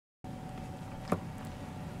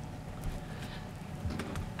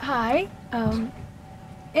Hi. I'm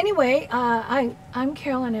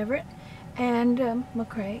Carolyn Everett and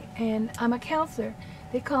McCrae, and I'm a counselor.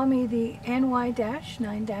 They call me the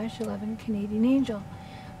NY-9-11 Canadian Angel.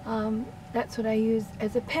 That's what I use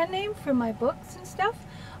as a pen name for my books and stuff.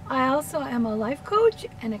 I also am a life coach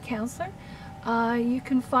and a counselor. You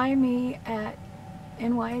can find me at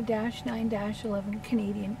NY-9-11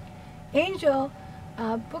 Canadian Angel.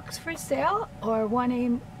 Books for sale, or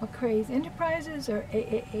 1A McCrae's Enterprises, or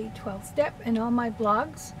AAA 12 Step, and all my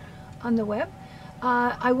blogs on the web.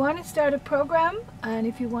 I want to start a program, and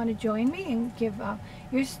if you want to join me and give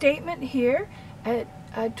your statement here at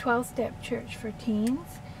 12 Step Church for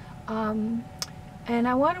Teens, and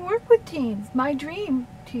I want to work with teens. My dream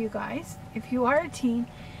to you guys, if you are a teen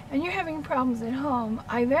and you're having problems at home,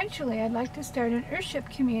 I'd like to start an Earthship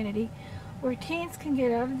community where teens can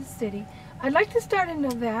get out of the city. I'd like to start in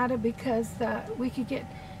Nevada because we could get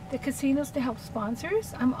the casinos to help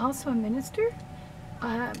sponsors. I'm also a minister,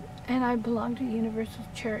 and I belong to the Universal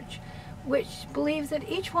Church, which believes that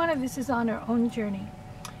each one of us is on our own journey.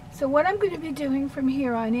 So what I'm going to be doing from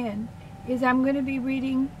here on in is I'm going to be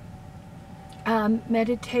reading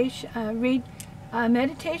meditations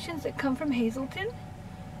that come from Hazelton,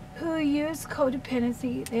 who use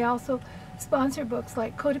codependency. They also sponsor books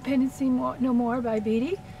like Codependency No More by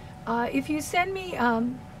Beatty. If you send me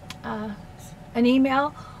an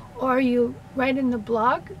email, or you write in the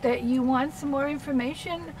blog that you want some more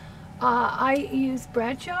information, I use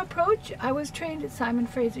Bradshaw approach. I was trained at Simon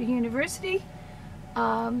Fraser University.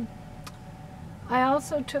 I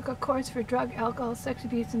also took a course for drug, alcohol, sex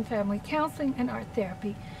abuse, and family counseling and art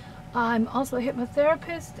therapy. I'm also a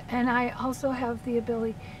hypnotherapist, and I also have the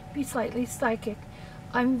ability to be slightly psychic.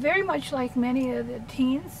 I'm very much like many of the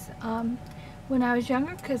teens when I was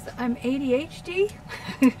younger, because I'm ADHD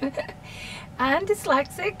and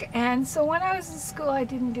dyslexic, and so when I was in school I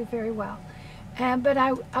didn't do very well. But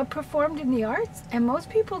I performed in the arts, and most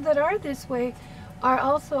people that are this way are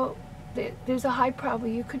also, there's a high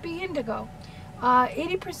probability you could be indigo.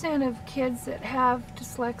 80% of kids that have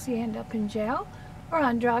dyslexia end up in jail or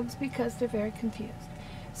on drugs because they're very confused.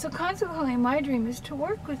 So consequently, my dream is to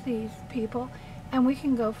work with these people, and we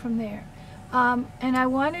can go from there. And I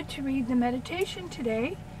wanted to read the meditation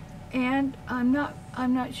today, and I'm not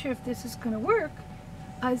sure if this is going to work.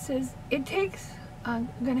 It says it takes. I'm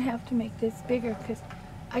going to have to make this bigger because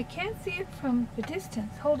I can't see it from the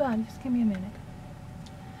distance. Hold on, just give me a minute.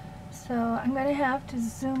 So I'm going to have to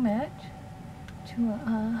zoom it to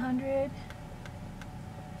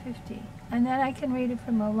 150, and then I can read it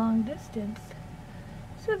from a long distance.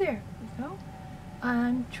 So there we go.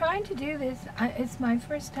 I'm trying to do this. It's my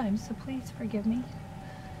first time, so please forgive me.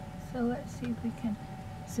 So let's see if we can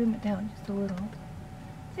zoom it down just a little.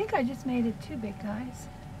 I think I just made it too big, guys.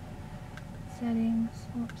 Settings,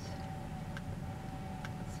 whoops.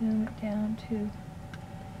 Zoom it down to,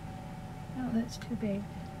 no, that's too big.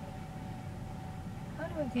 How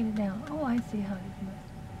do I get it down? Oh, I see how to do it.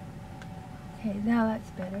 Okay, now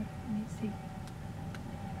that's better. Let me see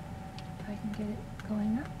if I can get it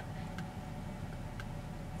going up.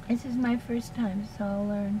 This is my first time, so I'll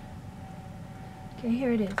learn. Okay,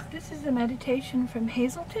 here it is. This is a meditation from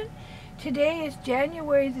Hazelton. Today is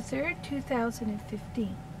January the 3rd,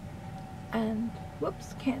 2015. And,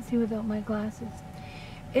 whoops, can't see without my glasses.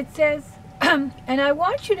 It says, and I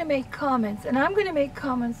want you to make comments, and I'm going to make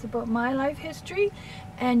comments about my life history,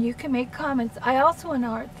 and you can make comments. I also am an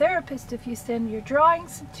art therapist. If you send your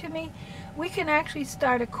drawings to me, we can actually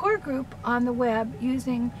start a core group on the web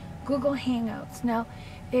using Google Hangouts. Now,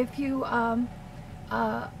 if you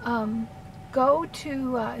go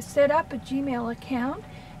to set up a Gmail account,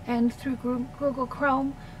 and through Google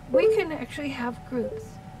Chrome, we can actually have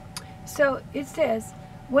groups. So it says,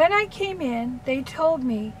 when I came in, they told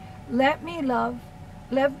me, let me love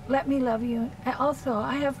you. And also,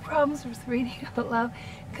 I have problems with reading out loud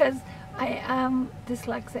because I am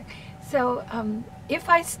dyslexic. So if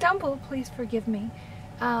I stumble, please forgive me.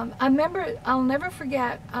 I'll never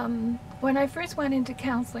forget, when I first went into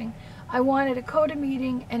counseling, I wanted a CODA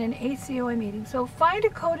meeting and an ACOA meeting. So find a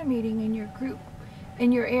CODA meeting in your group,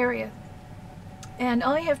 in your area. And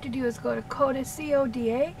all you have to do is go to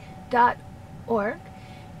coda.org.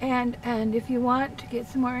 And if you want to get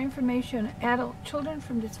some more information on adult children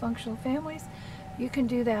from dysfunctional families, you can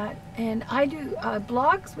do that. And I do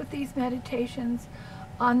blogs with these meditations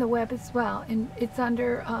on the web as well. And it's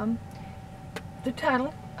under the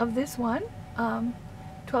title of this one,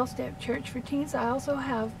 12 Step Church for Teens. I also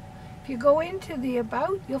have, if you go into the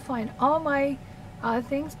About, you'll find all my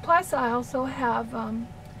things. Plus I also have,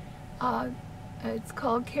 it's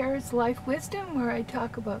called Care's Life Wisdom, where I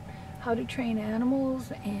talk about how to train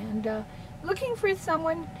animals, and looking for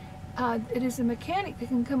someone that is a mechanic that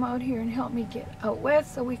can come out here and help me get out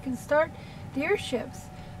west so we can start the airships.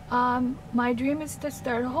 My dream is to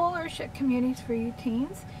start a whole airship communities for you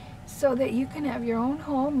teens so that you can have your own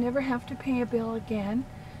home, never have to pay a bill again,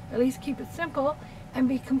 at least keep it simple, and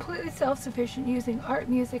be completely self-sufficient using art,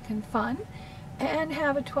 music, and fun, and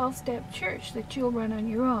have a 12-step church that you'll run on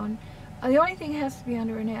your own. The only thing has to be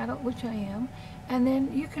under an adult, which I am, and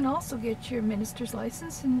then you can also get your minister's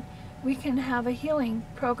license and we can have a healing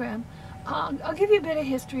program. I'll give you a bit of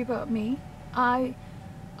history about me. I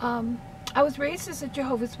was raised as a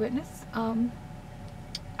Jehovah's Witness.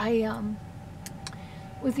 I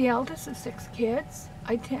was the eldest of 6 kids.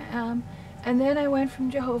 And then I went from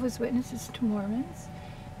Jehovah's Witnesses to Mormons,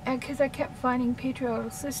 because I kept finding patriarchal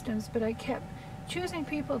systems, but I kept choosing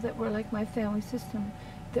people that were like my family system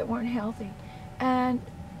that weren't healthy. And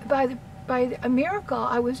by a miracle,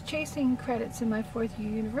 I was chasing credits in my 4th year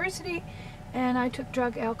university, and I took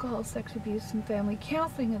drug, alcohol, sex abuse, and family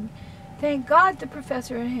counseling. And thank God the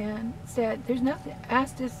professor at hand said, there's nothing,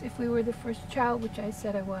 asked us if we were the first child, which I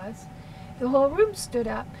said I was. The whole room stood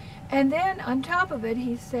up. And then on top of it,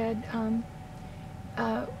 he said,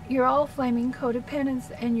 you're all flaming codependents,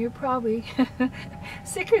 and you're probably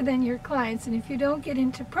sicker than your clients. And if you don't get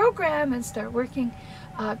into program and start working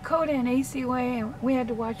CODA and ACOA, and we had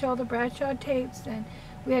to watch all the Bradshaw tapes, and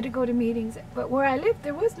we had to go to meetings. But where I lived,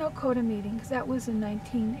 there was no CODA meeting, because that was in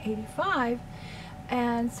 1985.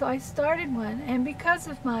 And so I started one, and because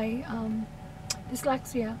of my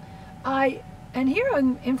dyslexia, and here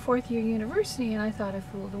I'm in 4th year university, and I thought I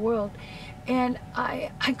fooled the world. And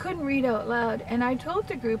I couldn't read out loud, and I told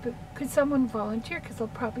the group, could someone volunteer, because I'll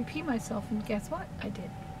probably pee myself, and guess what? I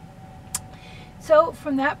did. So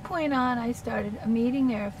from that point on, I started a meeting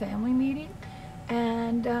there, a family meeting,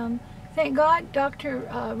 and thank God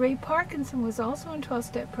Dr. Ray Parkinson was also in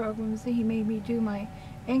 12-step programs, and he made me do my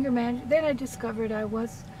anger management. Then I discovered I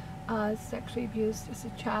was sexually abused as a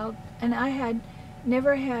child, and I had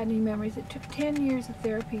never had any memories. It took 10 years of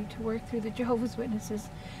therapy to work through the Jehovah's Witnesses.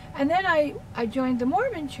 And then I joined the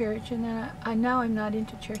Mormon church, and then now I'm not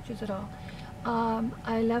into churches at all.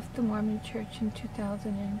 I left the Mormon church in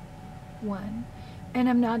 2001, and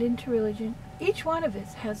I'm not into religion. Each one of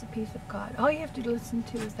us has a piece of God. All you have to listen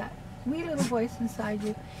to is that wee little voice inside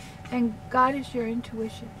you, and God is your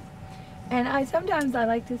intuition. And sometimes I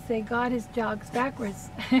like to say God is jogs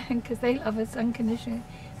backwards, because they love us unconditionally.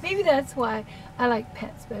 Maybe that's why I like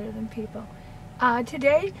pets better than people.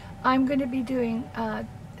 Today I'm going to be doing,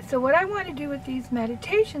 so what I want to do with these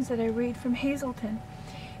meditations that I read from Hazelton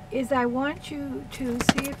is I want you to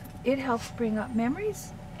see if it helps bring up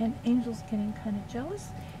memories, and Angel's getting kind of jealous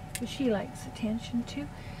because she likes attention too.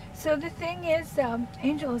 So the thing is,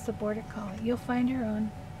 Angel is a border collie. You'll find her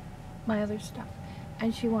on my other stuff,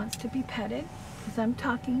 and she wants to be petted because I'm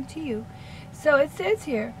talking to you. So it says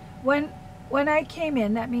here, when I came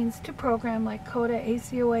in, that means to program like CODA,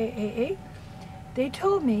 ACOA, AA, they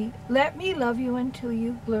told me, let me love you until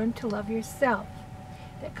you learn to love yourself.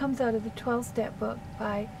 That comes out of the 12-step book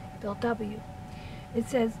by Bill W. It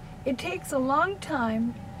says, it takes a long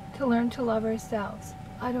time to learn to love ourselves.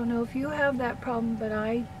 I don't know if you have that problem, but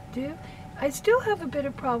I do. I still have a bit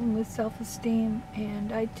of problem with self-esteem,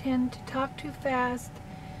 and I tend to talk too fast.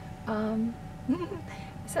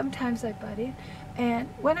 Sometimes I butt in. And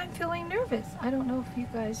when I'm feeling nervous, I don't know if you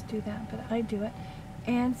guys do that, but I do it.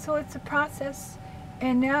 And so it's a process.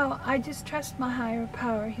 And now I just trust my higher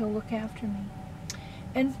power. He'll look after me.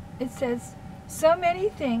 And it says, so many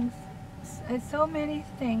things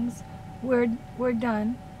were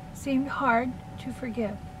done seemed hard to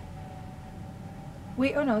forgive.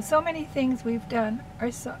 So many things we've done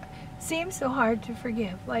seem so hard to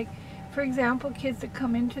forgive. Like, for example, kids that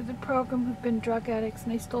come into the program who've been drug addicts,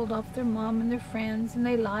 and they stole off their mom and their friends, and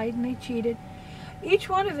they lied and they cheated. Each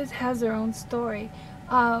one of us has their own story.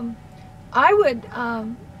 I would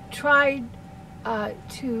try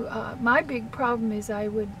my big problem is I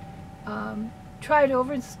would try to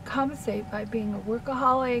overcompensate by being a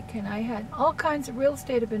workaholic, and I had all kinds of real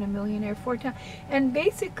estate. I've been a millionaire 4 times. And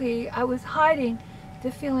basically, I was hiding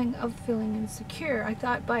the feeling of feeling insecure. I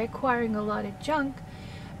thought by acquiring a lot of junk,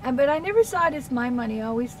 but I never saw it as my money. I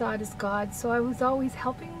always saw it as God. So I was always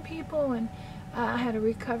helping people, and I had a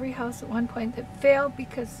recovery house at one point that failed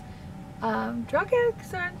because drug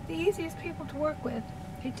addicts aren't the easiest people to work with.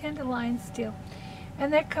 They tend to lie and steal.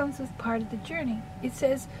 And that comes with part of the journey. It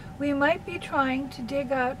says, we might be trying to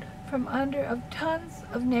dig out from under of tons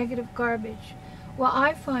of negative garbage. Well,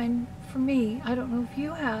 I find, for me, I don't know if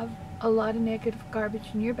you have a lot of negative garbage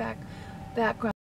in your background.